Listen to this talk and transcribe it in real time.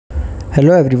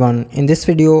Hello everyone, in this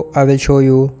video I will show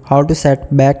you how to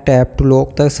set back tap to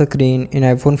lock the screen in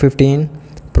iPhone 15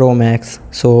 Pro Max.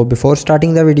 So before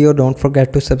starting the video, don't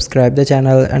forget to subscribe the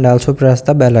channel and also press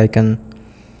the bell icon.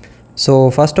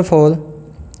 So first of all,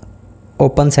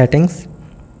 open settings.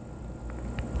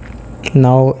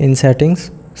 Now in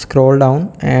settings, scroll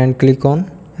down and click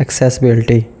on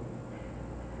accessibility.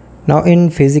 Now in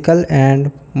physical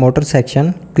and motor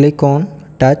section, click on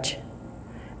touch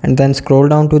and then scroll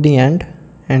down to the end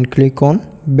and click on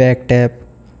back tap.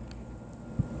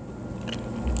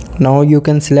 Now you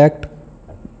can select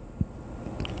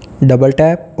double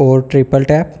tap or triple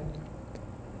tap.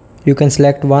 You can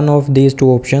select one of these two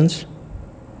options.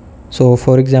 So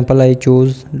for example, I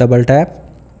choose double tap,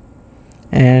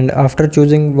 and after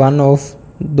choosing one of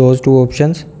those two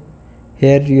options,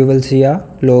 here you will see a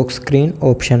lock screen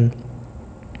option.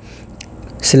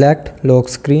 Select lock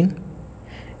screen,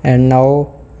 and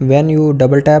now when you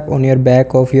double tap on your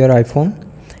back of your iPhone,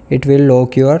 it will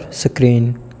lock your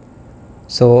screen.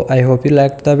 So I hope you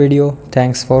liked the video.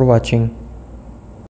 Thanks for watching.